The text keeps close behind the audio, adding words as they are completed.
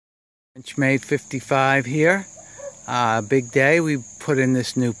Benchmade 55 here. Big day. We put in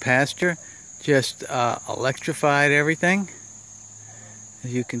this new pasture. Just electrified everything.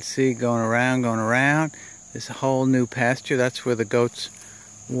 As you can see, going around. This whole new pasture. That's where the goats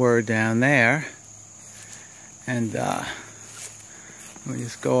were down there. And we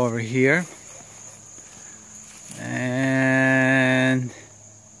just go over here. And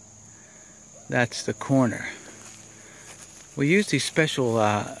that's the corner. We use these special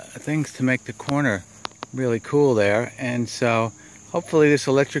things to make the corner really cool there, and so hopefully this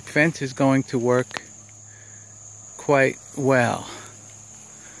electric fence is going to work quite well.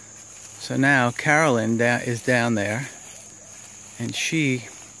 So now Carolyn is down there, and she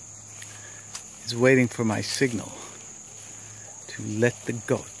is waiting for my signal to let the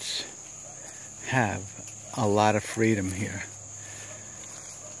goats have a lot of freedom here.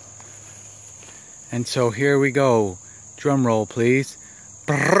 And so here we go. Drum roll, please.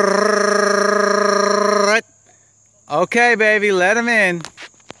 Okay, baby, let him in.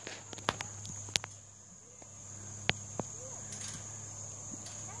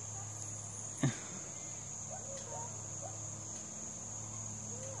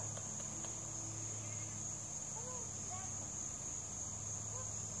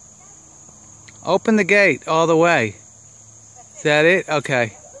 Open the gate all the way. Is that it?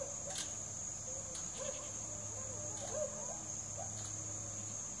 Okay.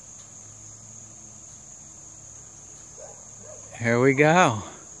 Here we go.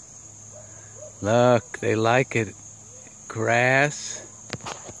 Look, they like it. Grass.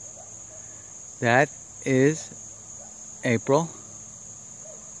 That is April.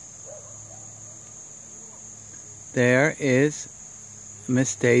 There is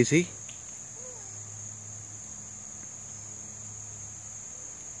Miss Daisy.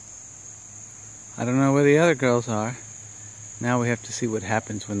 I don't know where the other girls are. Now we have to see what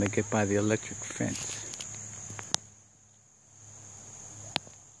happens when they get by the electric fence.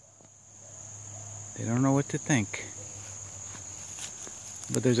 They don't know what to think.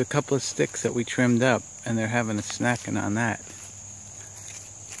 But there's a couple of sticks that we trimmed up, and they're having a snacking on that.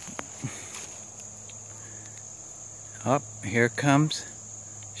 Oh, here comes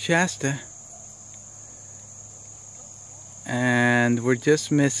Shasta. And we're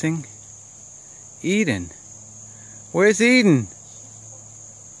just missing Eden. Where's Eden?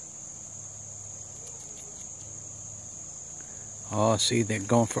 Oh, see, they're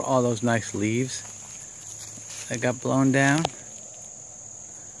going for all those nice leaves that got blown down.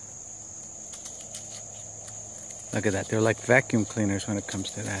 Look at that. They're like vacuum cleaners when it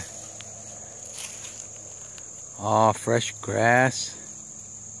comes to that. Oh, fresh grass.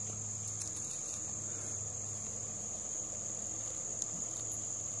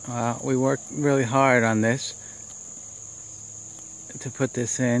 We worked really hard on this to put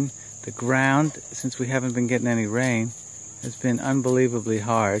this in. The ground, since we haven't been getting any rain, has been unbelievably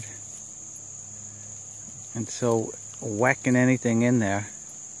hard. And so whacking anything in there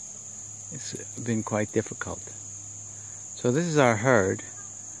has been quite difficult. So this is our herd,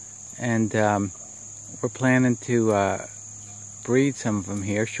 and we're planning to breed some of them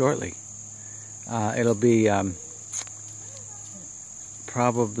here shortly. It'll be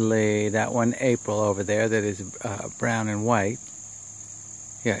probably that one April over there that is brown and white.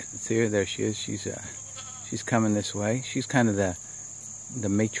 Yeah, see her, there she is. She's coming this way. She's kind of the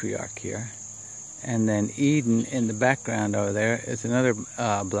matriarch here. And then Eden in the background over there is another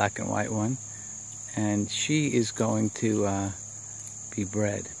black and white one, and she is going to be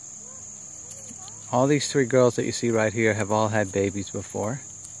bred. All these three girls that you see right here have all had babies before.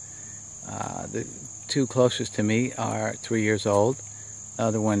 The two closest to me are 3 years old. The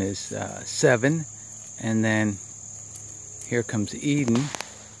other one is 7. And then here comes Eden.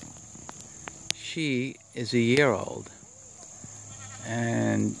 She is a year old.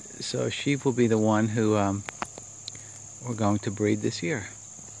 And so she will be the one who we're going to breed this year.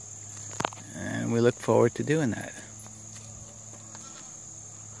 And we look forward to doing that.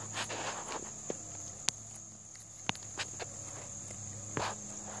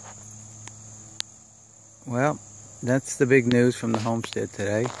 Well, that's the big news from the homestead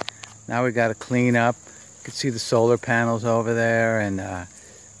today. Now we got to clean up. You can see the solar panels over there, and I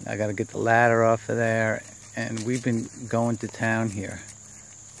got to get the ladder off of there. And we've been going to town here,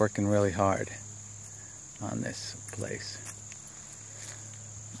 working really hard on this place.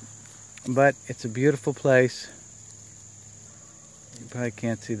 But it's a beautiful place. You probably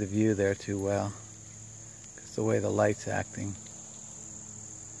can't see the view there too well, because the way the light's acting.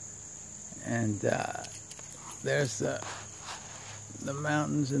 And there's the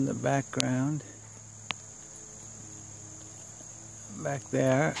mountains in the background. Back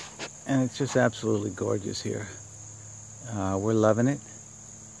there And it's just absolutely gorgeous here. We're loving it.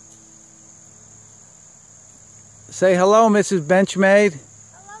 Say hello, Mrs. Benchmaid.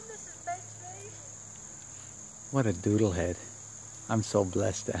 Hello, Mrs. Benchmaid. What a doodlehead. I'm so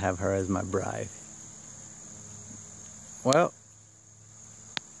blessed to have her as my bride. Well,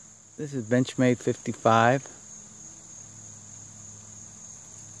 this is Benchmaid 55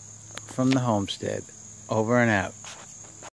 from the homestead. Over and out.